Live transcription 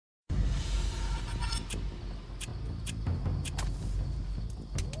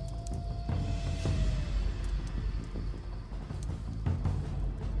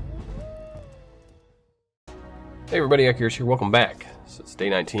Hey everybody, Akiris here. Welcome back. So it's day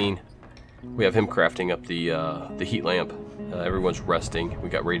 19. We have him crafting up the heat lamp. Everyone's resting. We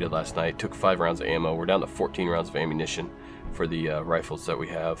got raided last night. Took 5 rounds of ammo. We're down to 14 rounds of ammunition for the rifles that we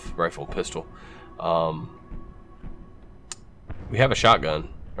have, rifle and pistol. We have a shotgun.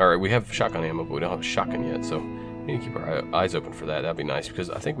 Alright, we have shotgun ammo, but we don't have a shotgun yet, so we need to keep our eyes open for that. That'd be nice, because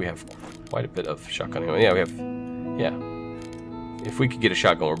I think we have quite a bit of shotgun ammo. Yeah, we have... yeah. If we could get a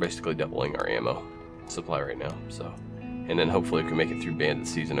shotgun, we're basically doubling our ammo supply right now, so, and then hopefully we can make it through bandit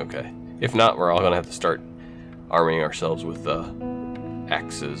season okay. If not, we're all gonna have to start arming ourselves with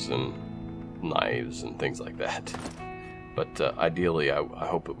axes and knives and things like that, but ideally I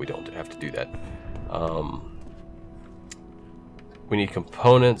hope that we don't have to do that. We need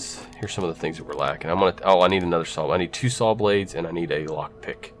components. Here's some of the things that we're lacking. I need another saw. I need 2 saw blades and I need a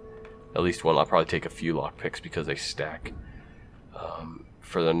lockpick, at least one. I'll probably take a few lockpicks because they stack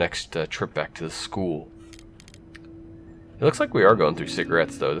for the next trip back to the school. It looks like we are going through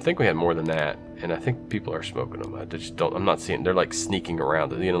cigarettes, though. I think we had more than that, and I think people are smoking them. I just don't. I'm not seeing. They're like sneaking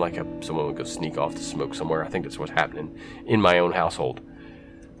around. You know, like how someone would go sneak off to smoke somewhere. I think that's what's happening in my own household.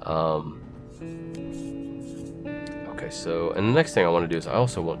 Okay, so and the next thing I want to do is I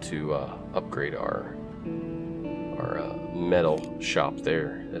also want to upgrade our metal shop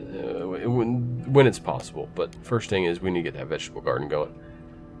there when it's possible. But first thing is we need to get that vegetable garden going.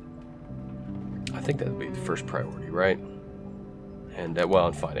 I think that would be the first priority, right? And well,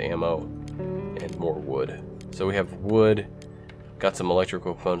 and find ammo and more wood. So we have wood, got some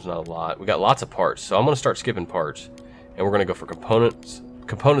electrical components, not a lot. We got lots of parts, so I'm going to start skipping parts, and we're going to go for components.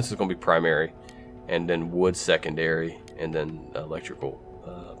 Components is going to be primary, and then wood secondary, and then electrical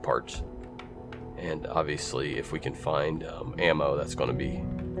parts. And obviously, if we can find ammo, that's going to be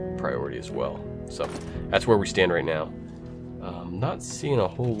priority as well. So that's where we stand right now. Not seeing a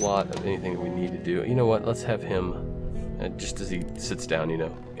whole lot of anything that we need to do. You know what? Let's have him, just as he sits down, you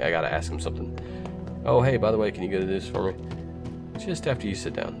know, I got to ask him something. Oh, hey, by the way, can you go to this for me? Just after you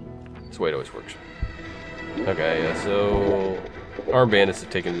sit down. That's the way it always works. Okay, so our bandits have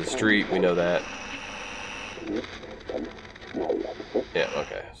taken to the street. We know that. Yeah,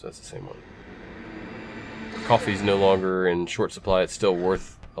 okay, so that's the same one. Coffee's no longer in short supply. It's still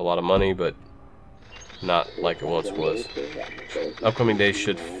worth a lot of money, but not like it once was. Upcoming days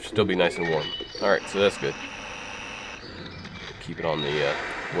should still be nice and warm. Alright, so that's good. Keep it on the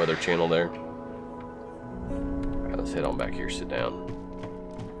weather channel there. Alright, let's head on back here, sit down.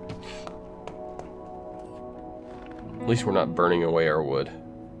 At least we're not burning away our wood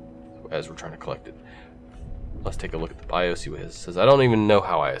as we're trying to collect it. Let's take a look at the bio, see what it says. I don't even know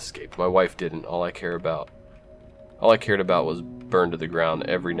how I escaped. My wife didn't. All I cared about was burned to the ground.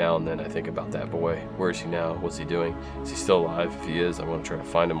 Every now and then I think about that boy. Where is he now? What's he doing? Is he still alive? If he is, I want to try to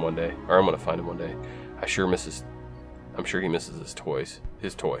find him one day. Or I'm going to find him one day. I'm sure he misses his toys.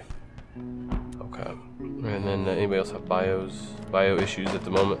 His toy. Okay. And then anybody else have bio issues at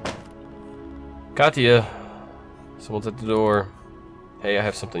the moment? Katya. Someone's at the door. Hey, I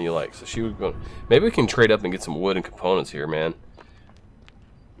have something you like. So she would go. Maybe we can trade up and get some wood and components here, man.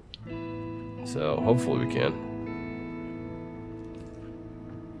 So hopefully we can.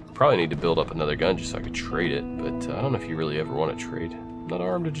 Probably need to build up another gun just so I could trade it, but I don't know if you really ever want to trade. I'm not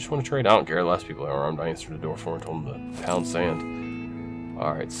armed, I just want to trade. I don't care. The last people are armed. I answered the door for him and told him to pound sand.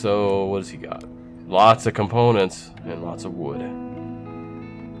 Alright, so what does he got? Lots of components and lots of wood.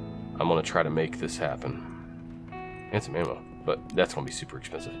 I'm going to try to make this happen. And some ammo, but that's going to be super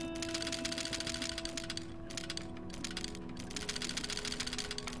expensive.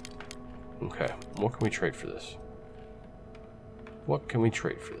 Okay, what can we trade for this? What can we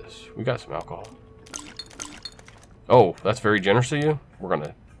trade for this? We got some alcohol. Oh, that's very generous of you. We're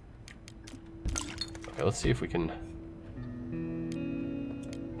gonna... Okay, let's see if we can...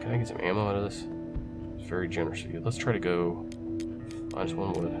 Can I get some ammo out of this? It's very generous of you. Let's try to go... Minus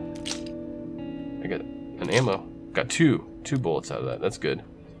 1 wood. I got an ammo. Got two bullets out of that. That's good.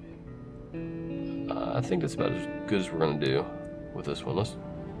 I think that's about as good as we're gonna do with this one. How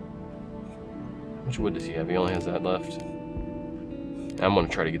much wood does he have? He only has that left. I'm going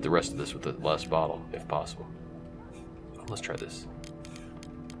to try to get the rest of this with the last bottle, if possible. Let's try this.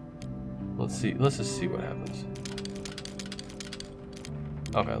 Let's see. Let's just see what happens.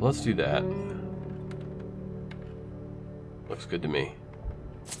 Okay, let's do that. Looks good to me.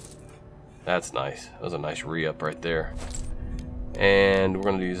 That's nice. That was a nice re-up right there. And we're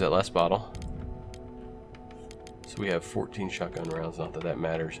going to use that last bottle. So we have 14 shotgun rounds, not that that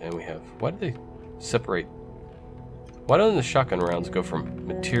matters. And we have... Why did they separate... Why don't the shotgun rounds go from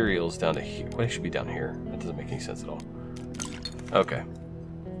materials down to here? Well, they should be down here. That doesn't make any sense at all. Okay.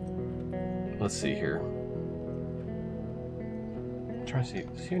 Let's see here. trying to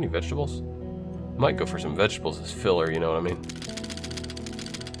see any vegetables? Might go for some vegetables as filler, you know what I mean?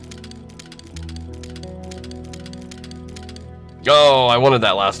 Oh, I wanted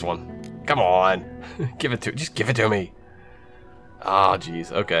that last one. Come on. Just give it to me. Ah,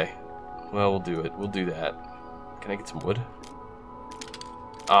 jeez. Okay. Well, we'll do it. We'll do that. Can I get some wood?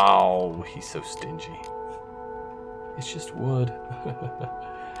 Oh, he's so stingy. It's just wood.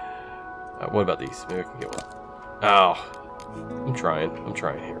 What about these? Maybe I can get one. Oh, I'm trying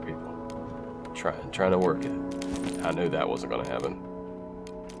here, people. Trying to work it. I knew that wasn't gonna happen.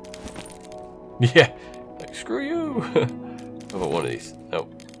 Yeah, like, screw you. How about one of these?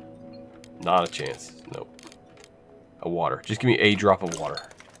 Nope. Not a chance. Nope. A water. Just give me a drop of water.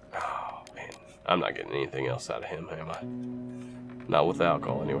 Oh, man. I'm not getting anything else out of him, am I? Not with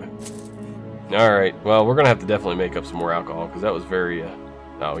alcohol, anyway. Alright, well, we're going to have to definitely make up some more alcohol, because that was very,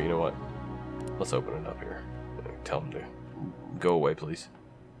 oh, you know what? Let's open it up here. Tell him to go away, please.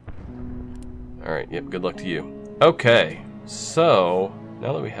 Alright, yep, good luck to you. Okay, so,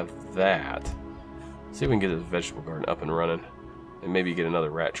 now that we have that, let's see if we can get this vegetable garden up and running. And maybe get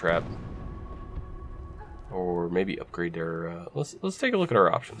another rat trap. Or maybe upgrade their, let's take a look at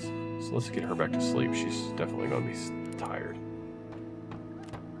our options. So let's get her back to sleep. She's definitely going to be tired.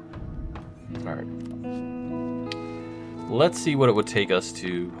 Alright. Let's see what it would take us to,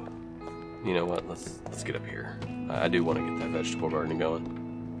 you know what, let's get up here. I do want to get that vegetable garden going.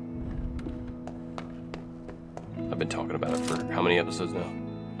 I've been talking about it for how many episodes now?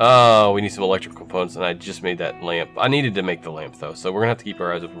 Oh, we need some electrical components, and I just made that lamp. I needed to make the lamp, though, so we're going to have to keep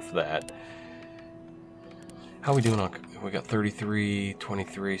our eyes open for that. How are we doing on... We got 33,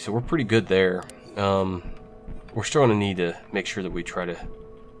 23, so we're pretty good there. We're still going to need to make sure that we try to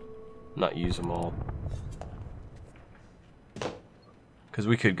not use them all. Because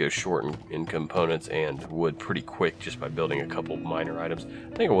we could go short in components and wood pretty quick just by building a couple minor items.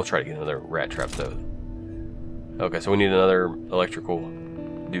 I think we'll try to get another rat trap, though. Okay, so we need another electrical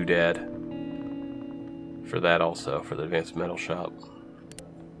doodad for that also, for the advanced metal shop.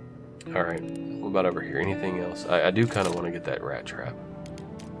 Alright, what about over here? Anything else? I do kind of want to get that rat trap,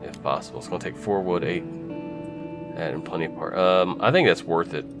 if possible. It's going to take 4 wood, 8, and plenty of part. I think that's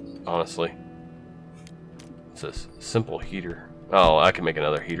worth it, honestly. It's a simple heater. Oh, I can make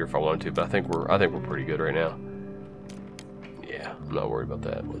another heater if I wanted to, but I think we're pretty good right now. Yeah, I'm not worried about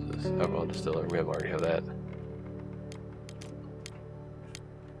that. What is this? Alcohol distiller. We already have that.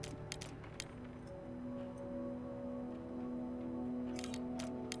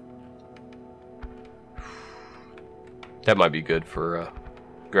 That might be good for,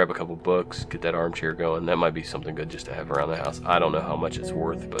 grab a couple books, get that armchair going. That might be something good just to have around the house. I don't know how much it's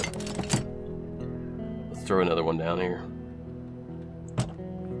worth, but let's throw another one down here.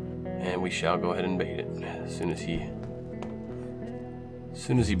 And we shall go ahead and bait it as soon as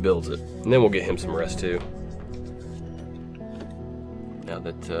he builds it. And then we'll get him some rest too. Now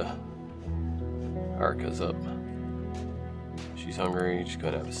that Arka's up. She's hungry, just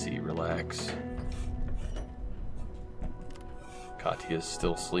gonna have a seat, relax. Katya's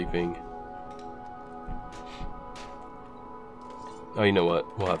still sleeping. Oh, you know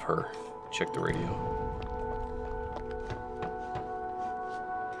what? We'll have her check the radio.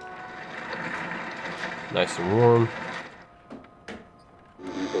 Nice and warm.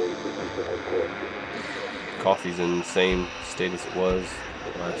 Coffee's in the same state as it was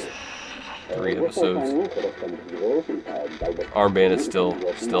the last 3 episodes. Armband is still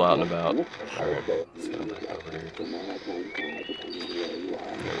out and about. Alright, let's see over here.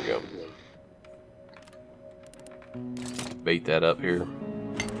 There we go. Bait that up here.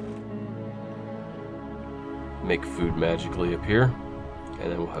 Make food magically appear.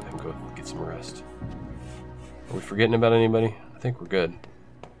 And then we'll have him go get some rest. Are we forgetting about anybody? I think we're good.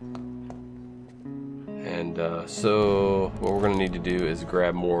 And so what we're going to need to do is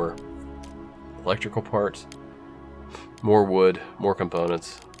grab more electrical parts, more wood, more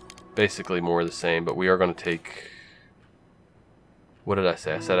components, basically more of the same, but we are going to take, what did I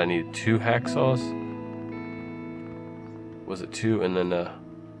say? I said I needed 2 hacksaws. Was it 2? And then I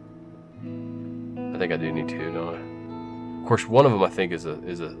think I do need 2, don't I? Of course, one of them I think is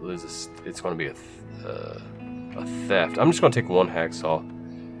it's going to be a theft. I'm just going to take 1 hacksaw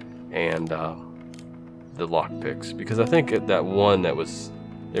and the lock picks, because I think that one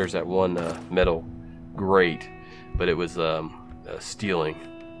there's that one metal grate, but it was a stealing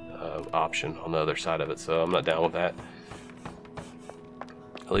option on the other side of it, so I'm not down with that.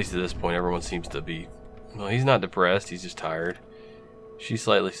 At least at this point, everyone seems to be, well, he's not depressed, he's just tired. She's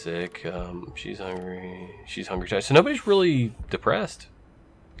slightly sick, she's hungry, tired. So nobody's really depressed.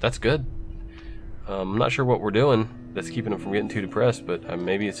 That's good. I'm not sure what we're doing. that's keeping them from getting too depressed, but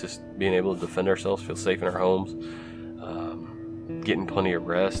maybe it's just being able to defend ourselves, feel safe in our homes, getting plenty of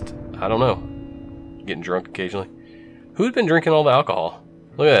rest. I don't know. Getting drunk occasionally. Who'd been drinking all the alcohol?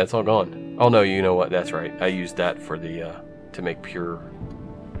 Look at that, it's all gone. Oh no, you know what? That's right. I used that for the to make pure.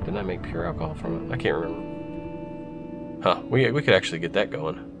 Didn't I make pure alcohol from it? I can't remember. Huh? We could actually get that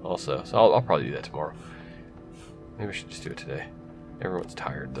going also. So I'll probably do that tomorrow. Maybe I should just do it today. Everyone's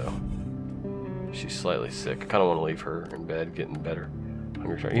tired though. She's slightly sick. I kind of want to leave her in bed, getting better.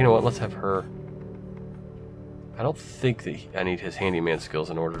 You know what? Let's have her. I don't think that I need his handyman skills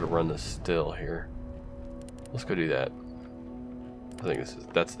in order to run the still here. Let's go do that. I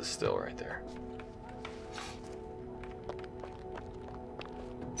think that's the still right there.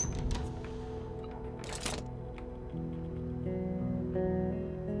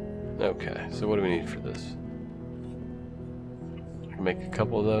 Okay, so what do we need for this? I can make a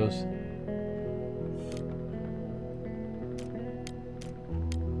couple of those.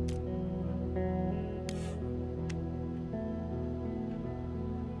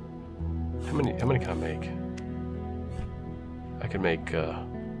 How many can I make? I could make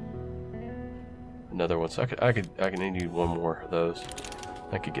another one. So I could need one more of those.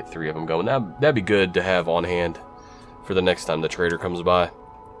 I could get 3 of them going. That'd be good to have on hand for the next time the trader comes by.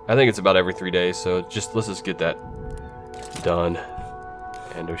 I think it's about every 3 days, so let's just get that done.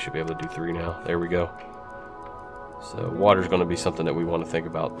 And we should be able to do 3 now. There we go. So water's going to be something that we want to think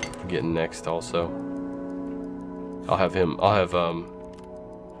about getting next also. I'll have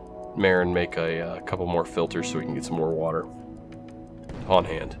Marin make a couple more filters so we can get some more water on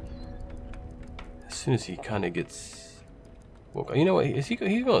hand. As soon as he kind of gets woke up. You know what? He's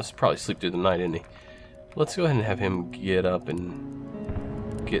going to probably sleep through the night, isn't he? Let's go ahead and have him get up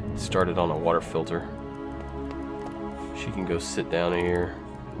and get started on a water filter. She can go sit down here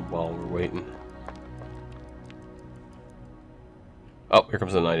while we're waiting. Oh, here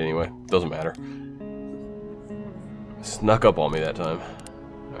comes the night anyway. Doesn't matter. Snuck up on me that time.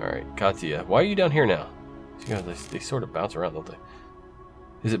 Alright, Katya, why are you down here now? You know, they sort of bounce around, don't they?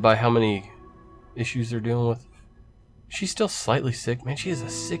 Is it by how many issues they're dealing with? She's still slightly sick. Man, she is a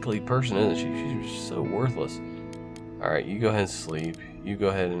sickly person, isn't she? She's so worthless. Alright, you go ahead and sleep. You go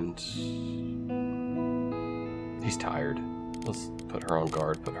ahead and... He's tired. Let's put her on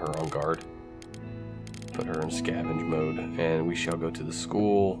guard, put her on guard. Put her in scavenge mode. And we shall go to the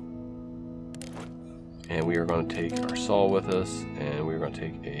school. And we are going to take our saw with us, and we're going to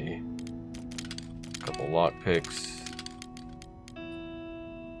take a couple lock picks.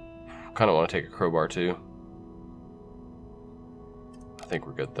 Kind of want to take a crowbar too. I think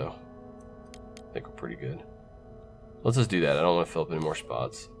we're good though. I think we're pretty good. Let's just do that. I don't want to fill up any more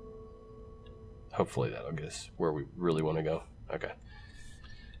spots. Hopefully that'll get us where we really want to go. Okay.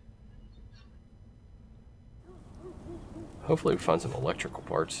 Hopefully we find some electrical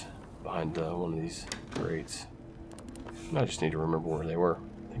parts behind one of these grates. I just need to remember where they were.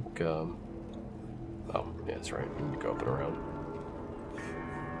 I think, oh, yeah, that's right. We need to go up and around.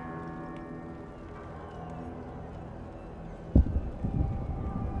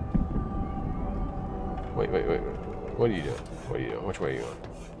 Wait. What are you doing? What are you doing? Which way are you going?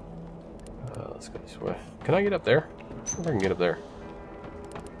 Let's go this way. Can I get up there? I wonder if I can get up there.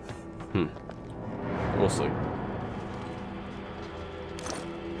 We'll see.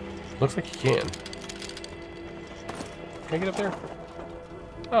 Looks like you can. Can I get up there?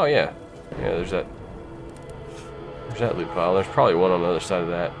 Oh yeah. Yeah, there's that loot pile. There's probably one on the other side of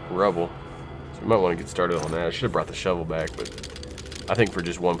that rubble. So we might want to get started on that. I should have brought the shovel back, but I think for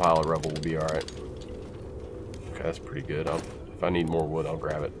just one pile of rubble we'll be alright. Okay, that's pretty good. If I need more wood, I'll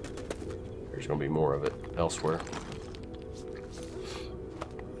grab it. There's going to be more of it elsewhere.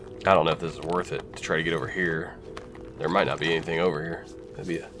 I don't know if this is worth it to try to get over here. There might not be anything over here. That'd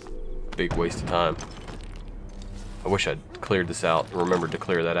be a big waste of time. I wish I'd cleared this out. Remembered to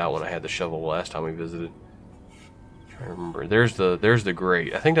clear that out when I had the shovel last time we visited. I'm trying to remember. There's the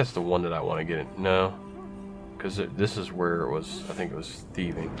grate. I think that's the one that I want to get in. No, because this is where it was. I think it was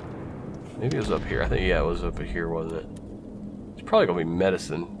thieving. Maybe it was up here. I think, yeah, it was up here, wasn't it? It's probably gonna be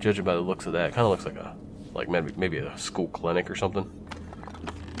medicine, judging by the looks of that. It kind of looks like maybe a school clinic or something.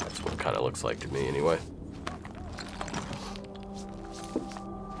 That's what it kind of looks like to me, anyway.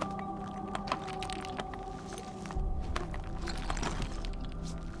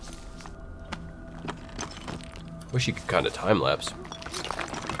 Wish you could kind of time lapse.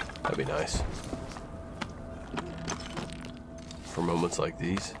 That'd be nice. For moments like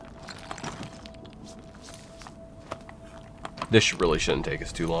these. This really shouldn't take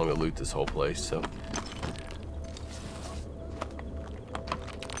us too long to loot this whole place, so.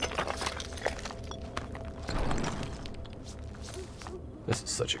 This is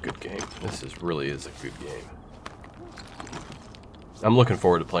such a good game. Really is a good game. I'm looking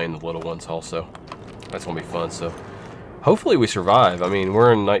forward to playing the little ones also. That's gonna be fun. So hopefully we survive. I mean,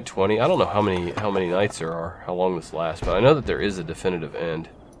 we're in night 20. I don't know how many nights there are, how long this lasts, but I know that there is a definitive end.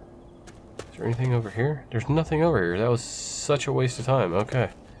 Is there anything over here? There's nothing over here. That was such a waste of time.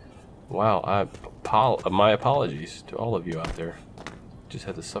 Okay. Wow. My apologies to all of you out there. Just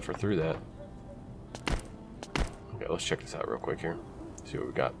had to suffer through that. Okay, let's check this out real quick here. See what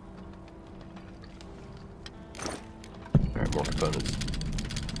we got. Alright, more components.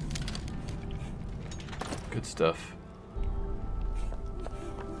 Good stuff.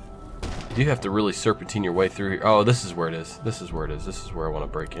 You do have to really serpentine your way through here. Oh, this is where it is. This is where it is. This is where I want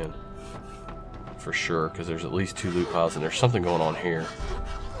to break in. For sure, because there's at least 2 loot piles and there's something going on here.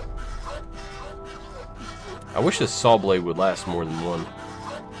 I wish this saw blade would last more than one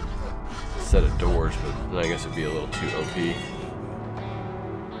set of doors, but I guess it'd be a little too OP.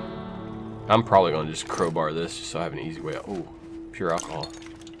 I'm probably going to just crowbar this just so I have an easy way out. Ooh, pure alcohol.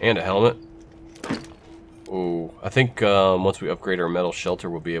 And a helmet. Ooh, I think once we upgrade our metal shelter,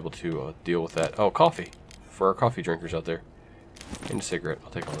 we'll be able to deal with that. Oh, coffee. For our coffee drinkers out there. And a cigarette.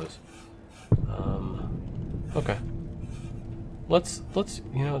 I'll take all those. Okay. Let's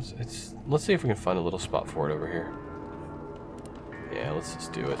you know, let's see if we can find a little spot for it over here. Yeah, let's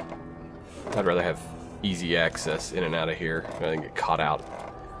just do it. I'd rather have easy access in and out of here rather than get caught out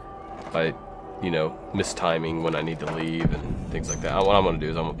by, you know, mistiming when I need to leave and things like that. What I'm going to do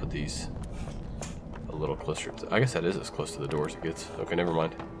is I'm going to put these a little closer. I guess that is as close to the door as it gets. Okay, never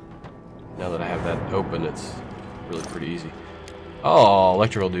mind. Now that I have that open, it's really pretty easy. Oh,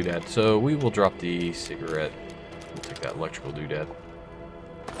 electrical doodad. So we will drop the cigarette. We'll take that electrical doodad.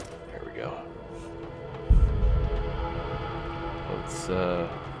 There we go. Let's,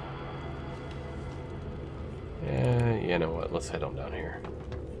 yeah, you know what? Let's head on down here.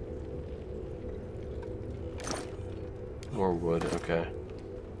 More wood, okay.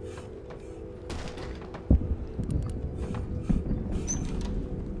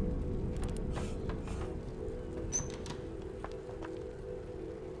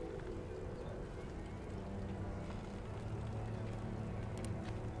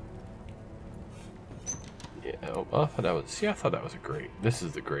 Yeah, oh, I thought that was, see, I thought that was a grate. This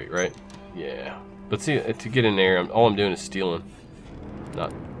is the grate, right? Yeah. But see, to get in there, all I'm doing is stealing.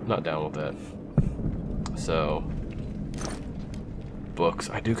 Not down with that. So, books.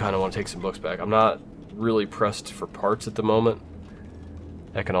 I do kind of want to take some books back. I'm not really pressed for parts at the moment.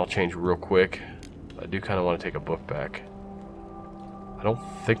 That can all change real quick. I do kind of want to take a book back. I don't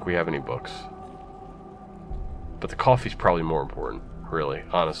think we have any books. But the coffee's probably more important, really,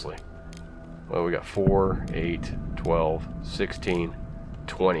 honestly. Well, we got 4, 8, 12, 16,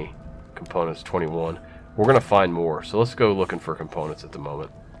 20 components, 21. We're going to find more, so let's go looking for components at the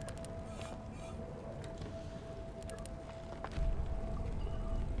moment.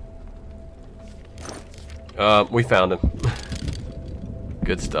 We found them.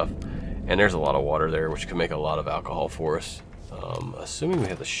 Good stuff. And there's a lot of water there, which can make a lot of alcohol for us. Assuming we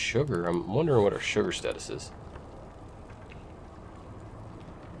have the sugar, I'm wondering what our sugar status is.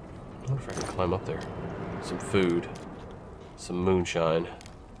 I wonder if I can climb up there. Some food. Some moonshine.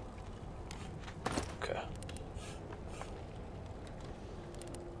 Okay.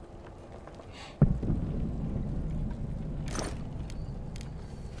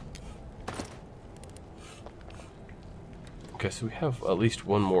 Okay, so we have at least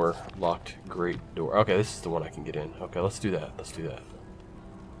one more locked grate door. Okay, this is the one I can get in. Okay, let's do that. Let's do that.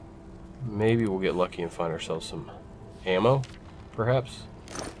 Maybe we'll get lucky and find ourselves some ammo, perhaps.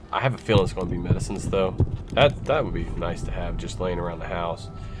 I have a feeling it's going to be medicines, though. That would be nice to have just laying around the house.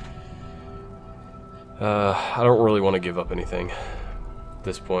 I don't really want to give up anything at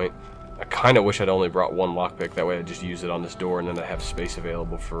this point. I kind of wish I'd only brought one lockpick. That way I'd just use it on this door, and then I have space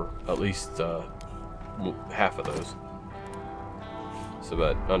available for at least half of those. So,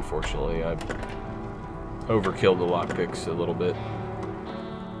 but unfortunately, I overkilled the lockpicks a little bit.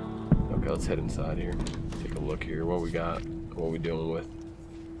 Okay, let's head inside here. Take a look here. What we got? What are we dealing with?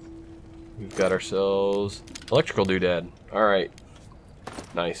 We've got ourselves electrical doodad. All right,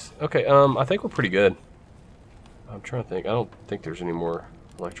 nice. Okay, I think we're pretty good. I'm trying to think. I don't think there's any more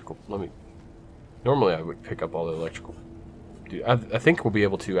electrical. Normally I would pick up all the electrical. Dude, I think we'll be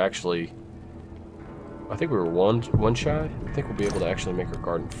able to actually. I think we were one shy. I think we'll be able to actually make our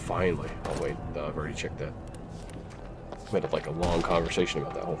garden finally. Oh wait, no, I've already checked that. We had like a long conversation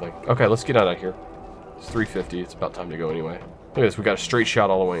about that whole thing. Okay, let's get out of here. It's 3:50. It's about time to go anyway. Look at this. We got a straight shot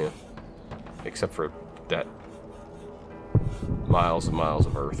all the way in, except for that miles and miles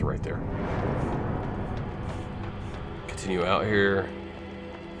of earth right there. Continue out here.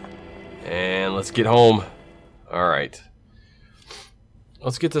 And let's get home. Alright.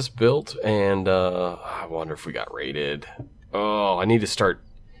 Let's get this built, and I wonder if we got raided. Oh, I need to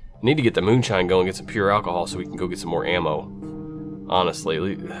get the moonshine going, get some pure alcohol so we can go get some more ammo.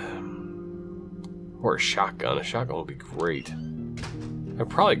 Honestly. Or a shotgun. A shotgun would be great. I'd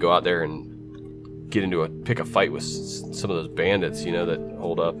probably go out there and pick a fight with some of those bandits, you know, that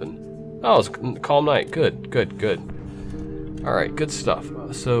hold up. And oh, it's a calm night. Good, good, good. Alright, good stuff.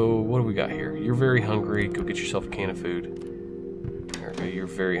 So, what do we got here? You're very hungry. Go get yourself a can of food. Okay, you're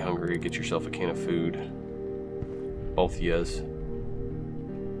very hungry. Get yourself a can of food. Both yas.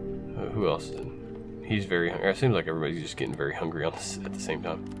 Who else? He's very hungry. It seems like everybody's just getting very hungry at the same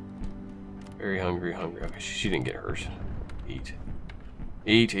time. Very hungry, hungry. Okay, she didn't get hers. Eat.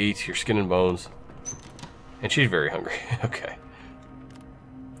 Eat, eat. Your skin and bones. And she's very hungry. Okay.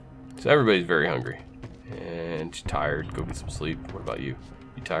 So everybody's very hungry. And she's tired. Go get some sleep. What about you?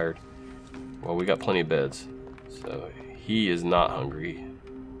 You tired? Well, we got plenty of beds. So he is not hungry.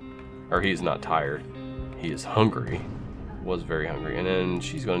 Or he is not tired. He is hungry. Was very hungry. And then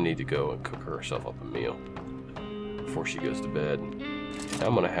she's going to need to go and cook herself up a meal before she goes to bed. Now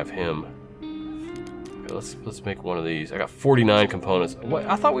I'm going to have him. Okay, let's make one of these. I got 49 components. What?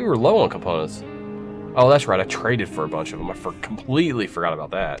 I thought we were low on components. Oh, that's right. I traded for a bunch of them. I completely forgot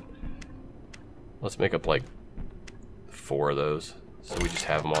about that. Let's make up like 4 of those, so we just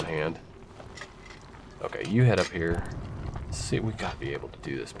have them on hand. Okay, you head up here. Let's see, we gotta be able to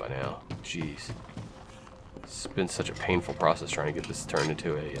do this by now. Jeez. It's been such a painful process trying to get this turned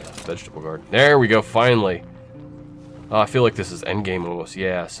into a vegetable garden. There we go, finally! Oh, I feel like this is endgame almost.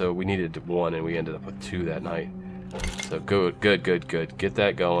 Yeah, so we needed 1 and we ended up with 2 that night. So good, good, good, good. Get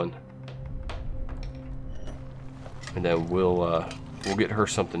that going. And then we'll get her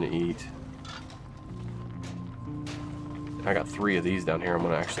something to eat. I got 3 of these down here. I'm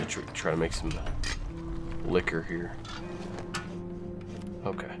gonna actually try to make some liquor here.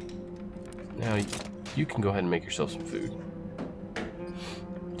 Okay. Now you can go ahead and make yourself some food.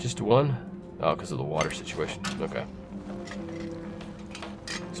 Just 1? Oh, because of the water situation. Okay.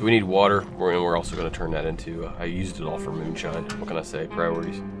 So we need water, and we're also going to turn that into. I used it all for moonshine. What can I say?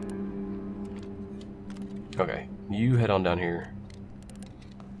 Priorities. Okay. You head on down here.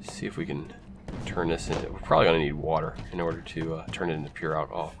 See if we can turn this into. We're probably going to need water in order to turn it into pure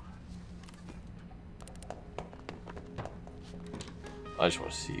alcohol. I just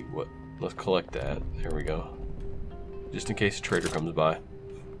want to see what. Let's collect that. There we go. Just in case a trader comes by.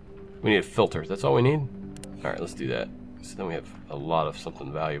 We need a filter. That's all we need? Alright, let's do that. So then we have a lot of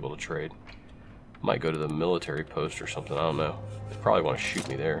something valuable to trade. Might go to the military post or something. I don't know. They probably want to shoot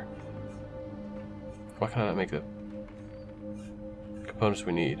me there. Why can't I make the components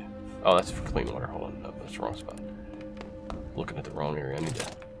we need? Oh, that's for clean water. Hold on. No, that's the wrong spot. Looking at the wrong area. I need to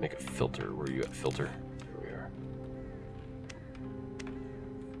make a filter. Where are you at? Filter. There we are.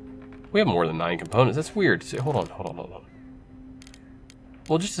 We have more than 9 components. That's weird. See, hold on.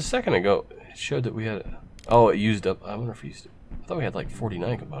 Well, just a second ago, it showed that we had. Oh, it used up. I wonder if it used it. I thought we had like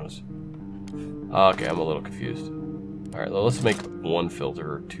 49 components. Okay, I'm a little confused. All right, well, let's make 1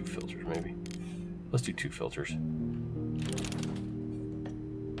 filter or 2 filters, maybe. Let's do 2 filters.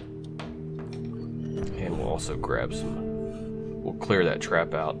 And we'll also grab some. We'll clear that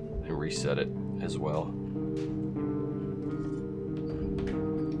trap out and reset it as well.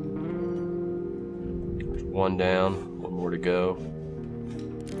 There's 1 down, 1 more to go.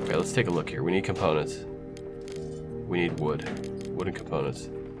 Okay, let's take a look here. We need components. We need wood and components.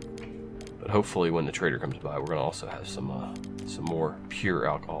 But hopefully, when the trader comes by, we're gonna also have some more pure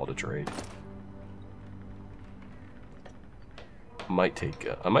alcohol to trade. I might take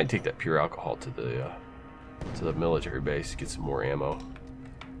that pure alcohol to the military base, get some more ammo.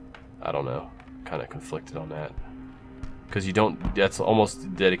 I don't know. Kind of conflicted on that. Because you don't. That's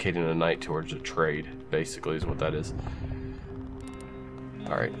almost dedicating a night towards a trade. Basically, is what that is.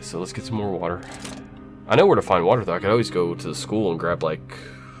 All right, so let's get some more water. I know where to find water though. I could always go to the school and grab like,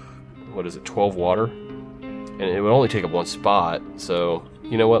 what is it, 12 water? And it would only take up 1 spot. So,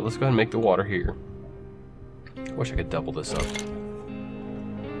 you know what? Let's go ahead and make the water here. I wish I could double this up.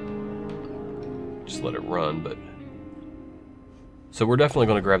 Just let it run, but. So we're definitely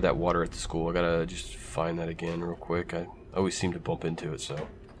going to grab that water at the school. I gotta just find that again real quick. I always seem to bump into it, so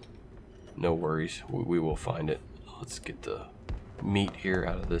no worries. We will find it. Let's get the meat here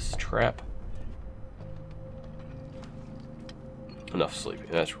out of this trap. Enough sleeping,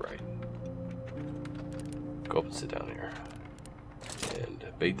 that's right. Go up and sit down here. And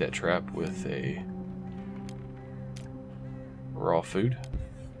bait that trap with a raw food.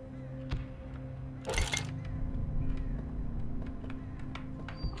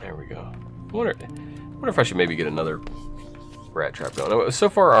 There we go. I wonder if I should maybe get another rat trap going. So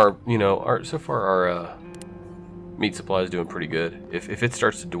far, our meat supply is doing pretty good. If it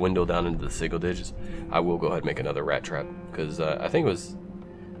starts to dwindle down into the single digits, I will go ahead and make another rat trap, because I think it was,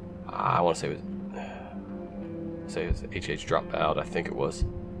 I want to say it was HH dropped out. I think it was.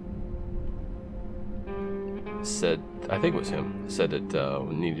 Said, I think it was him. Said that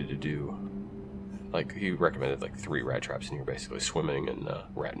we needed to do, like, he recommended like 3 rat traps in here, basically swimming and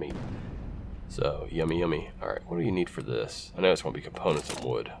rat meat. So yummy, yummy. All right, what do you need for this? I know it's going to be components and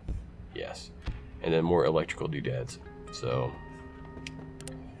wood. Yes. And then more electrical doodads. So,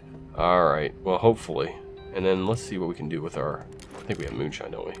 alright, well, hopefully. And then let's see what we can do with our, I think we have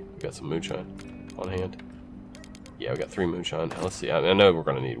moonshine, don't we? We got some moonshine on hand. Yeah, we got 3 moonshine. Now, let's see, I know we're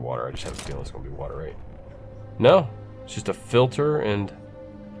going to need water. I just have a feeling it's going to be water, right? No, it's just a filter and,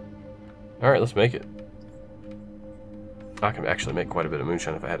 alright, let's make it. I can actually make quite a bit of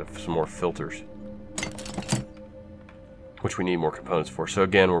moonshine if I had some more filters, which we need more components for. So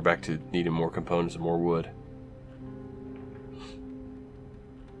again, we're back to needing more components and more wood.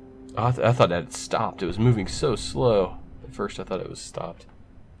 Oh, I thought that had stopped. It was moving so slow. At first I thought it was stopped.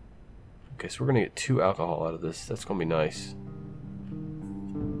 Okay, so we're going to get 2 alcohol out of this. That's going to be nice.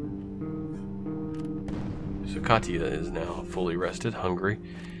 So Katya is now fully rested, hungry.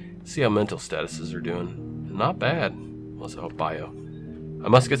 See how mental statuses are doing. Not bad. Let's hope bio. I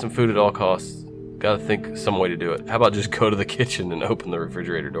must get some food at all costs. Gotta think some way to do it. How about just go to the kitchen and open the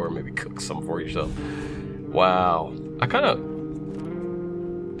refrigerator door and maybe cook some for yourself? Wow. I kind of...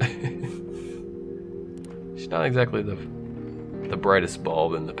 She's not exactly the brightest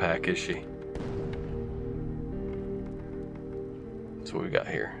bulb in the pack, is she? That's what we got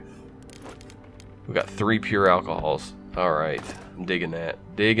here. We got 3 pure alcohols. Alright. I'm digging that.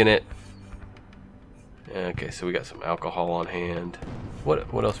 Digging it. Okay, so we got some alcohol on hand.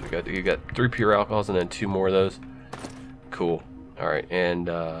 What else we got? You got 3 pure alcohols and then 2 more of those. Cool. All right, and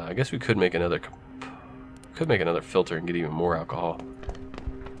I guess we could make another filter and get even more alcohol.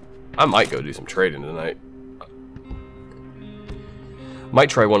 I might go do some trading tonight. Might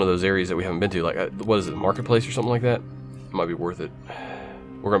try one of those areas that we haven't been to, like what is it, marketplace or something like that. It might be worth it.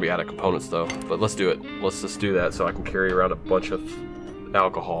 We're gonna be out of components though, but let's do it. Let's just do that so I can carry around a bunch of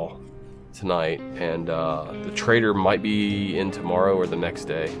alcohol tonight, and the trader might be in tomorrow or the next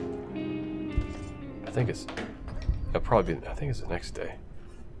day. I think it's the next day,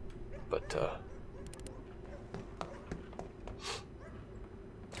 but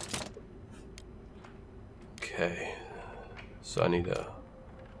okay, so I need to,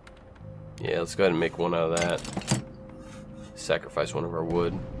 yeah, let's go ahead and make one out of that. Sacrifice one of our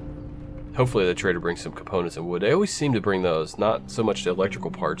wood. Hopefully the trader brings some components and wood. They always seem to bring those, not so much the electrical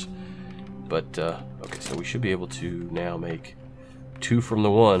parts. But, okay, so we should be able to now make 2 from the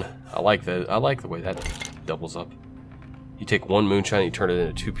 1. I like the way that doubles up. You take 1 moonshine and you turn it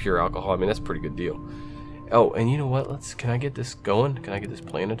into 2 pure alcohol. I mean, that's a pretty good deal. Oh, and you know what? Can I get this going? Can I get this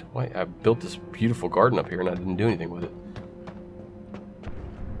planted? Why? I built this beautiful garden up here and I didn't do anything with it.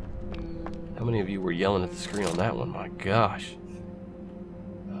 How many of you were yelling at the screen on that one? My gosh.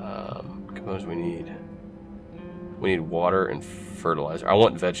 Components we need. We need water and fertilizer. I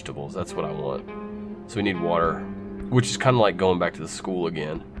want vegetables. That's what I want. So we need water, which is kind of like going back to the school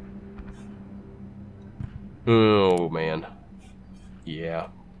again. Oh, man. Yeah.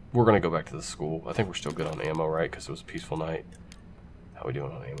 We're going to go back to the school. I think we're still good on ammo, right? Because it was a peaceful night. How are we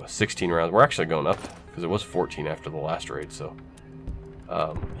doing on ammo? 16 rounds. We're actually going up because it was 14 after the last raid. So,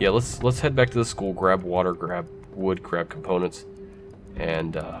 yeah, let's head back to the school, grab water, grab wood, grab components,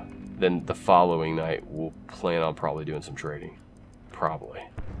 and then the following night we'll plan on probably doing some trading. Probably.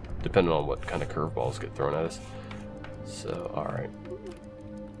 Depending on what kind of curveballs get thrown at us. So, alright.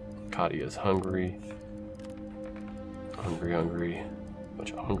 Katya's hungry. Hungry.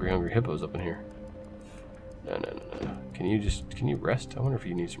 Bunch of hungry hippos up in here. No. Can you rest? I wonder if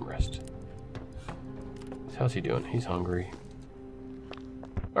you need some rest. How's he doing? He's hungry.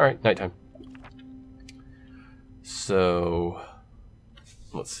 Alright, nighttime. So,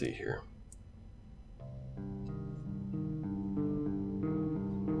 let's see here.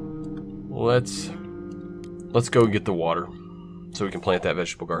 Let's go get the water so we can plant that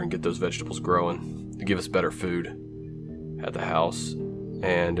vegetable garden, get those vegetables growing to give us better food at the house,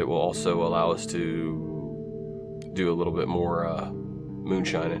 and it will also allow us to do a little bit more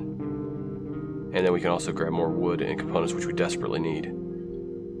moonshining, and then we can also grab more wood and components, which we desperately need.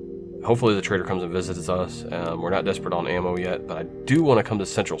 Hopefully the trader comes and visits us. We're not desperate on ammo yet, but I do want to come to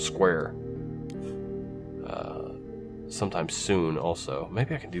Central Square sometime soon also.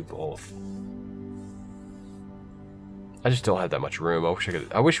 Maybe I can do both. I just don't have that much room.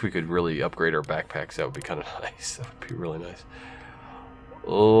 I wish we could really upgrade our backpacks. That would be kind of nice. That would be really nice.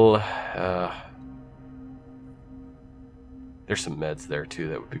 Oh, there's some meds there too.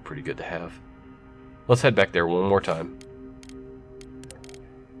 That would be pretty good to have. Let's head back there one more time.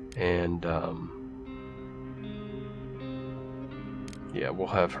 And yeah, we'll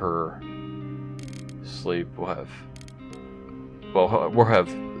have her sleep. We'll have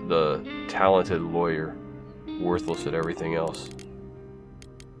the talented lawyer, worthless at everything else,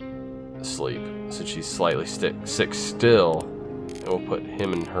 asleep, since she's slightly sick still, and we'll put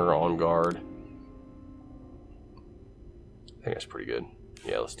him and her on guard. I think that's pretty good.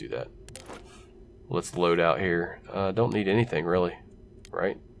 Yeah, let's do that. Let's load out here. Don't need anything really,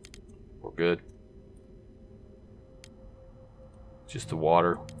 right? We're good. Just the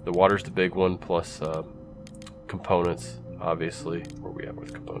water. The water's the big one, plus components, obviously. Where are we at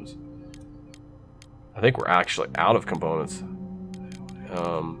with components? I think we're actually out of components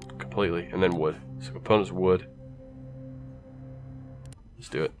completely, and then wood. So components, wood. Let's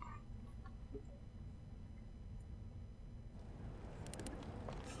do it.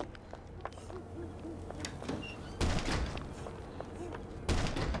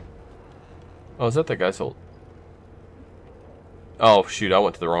 Oh, is that the guy's old? Oh shoot! I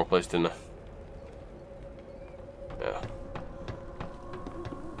went to the wrong place, didn't I? Yeah.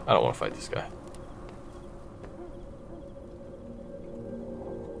 I don't want to fight this guy.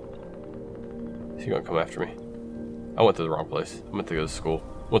 Is he gonna come after me? I went to the wrong place. I meant to go to school.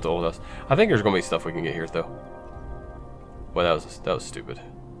 Went to the old house. I think there's gonna be stuff we can get here though. Well, that was stupid.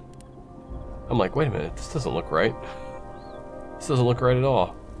 I'm like, wait a minute, this doesn't look right. This doesn't look right at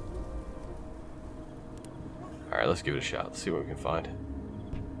all. Alright, let's give it a shot. Let's see what we can find.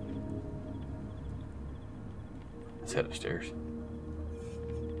 Let's head upstairs.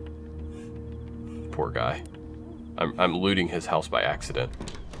 Poor guy. I'm looting his house by accident.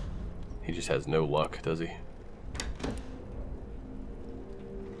 He just has no luck, does he?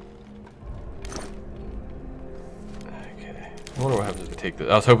 Okay. I wonder what happens if we take this.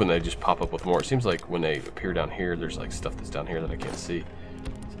 I was hoping they'd just pop up with more. It seems like when they appear down here, there's like stuff that's down here that I can't see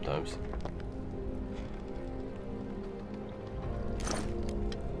sometimes.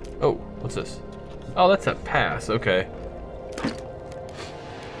 Oh, what's this? Oh, that's a pass. Okay.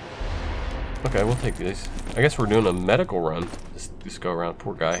 Okay, we'll take these. I guess we're doing a medical run. Just go around.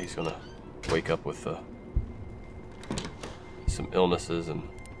 Poor guy. He's gonna wake up with some illnesses and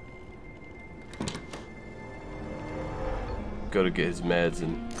go to get his meds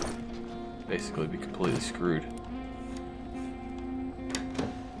and basically be completely screwed.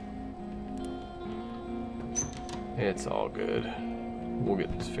 It's all good. We'll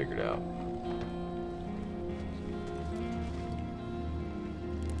get this figured out.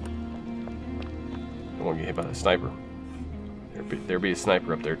 I won't get hit by the sniper. There'll be a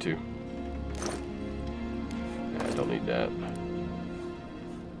sniper up there too. I don't need that.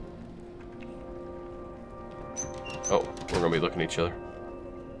 Oh, we're gonna be looking at each other.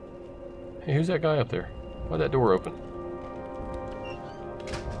 Hey, who's that guy up there? Why'd that door open?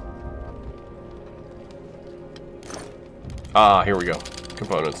 Ah, here we go.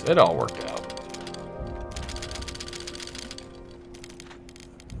 Components. It all worked out.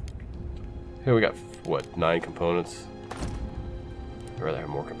 Here we got, what, 9 components? I'd rather have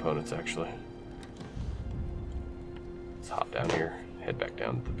more components, actually. Let's hop down here. Head back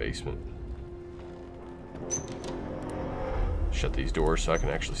down to the basement. Shut these doors so I can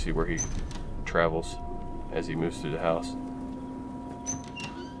actually see where he travels as he moves through the house.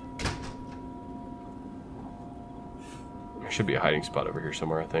 There should be a hiding spot over here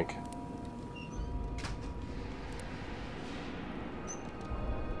somewhere, I think.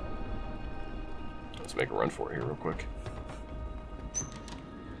 Let's make a run for it here real quick.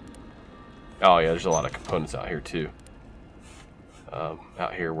 Oh yeah, there's a lot of components out here too.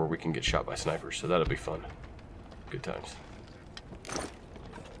 Out here where we can get shot by snipers, so that'll be fun. Good times.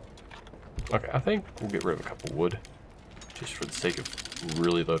 Okay, I think we'll get rid of a couple wood, just for the sake of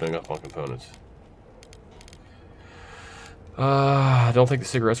really loading up on components. I don't think the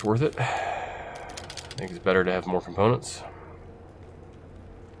cigarette's worth it. I think it's better to have more components.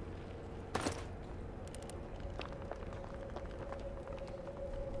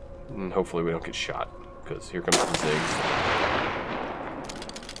 And hopefully we don't get shot, because here comes the zigs.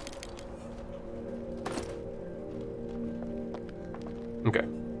 Okay,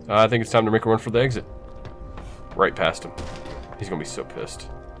 I think it's time to make a run for the exit. Right past him. He's gonna be so pissed.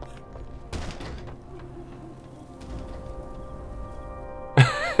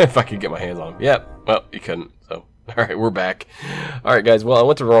 If I could get my hands on him. Yep, well, you couldn't, so. Alright, we're back. Alright, guys, well, I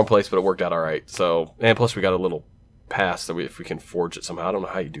went to the wrong place, but it worked out alright. So, and plus we got a little pass that if we can forge it somehow. I don't know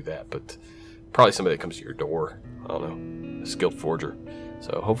how you do that, but probably somebody that comes to your door. I don't know, a skilled forger.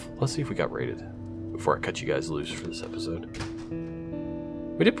 So hopefully, let's see if we got rated before I cut you guys loose for this episode.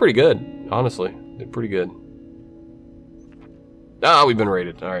 We did pretty good, honestly. Did pretty good. Ah, we've been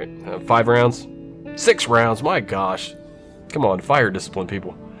rated. All right, 5 rounds, 6 rounds. My gosh, come on, fire discipline,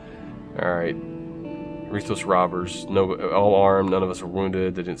 people. All right, ruthless robbers. No, all armed. None of us were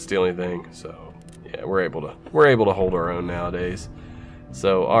wounded. They didn't steal anything. So yeah, we're able to hold our own nowadays.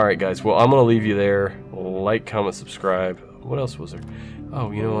 So all right, guys. Well, I'm gonna leave you there. Like, comment, subscribe. What else was there?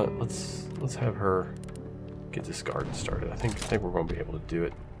 Oh, you know what? Let's have her get this garden started. I think we're gonna be able to do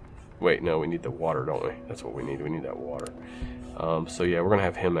it. Wait, no, we need the water, don't we? That's what we need. We need that water. So yeah, we're gonna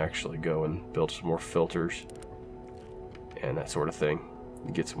have him actually go and build some more filters and that sort of thing.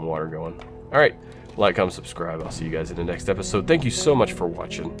 Get some water going. All right, like, comment, subscribe. I'll see you guys in the next episode. Thank you so much for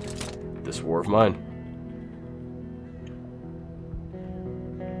watching this war of mine.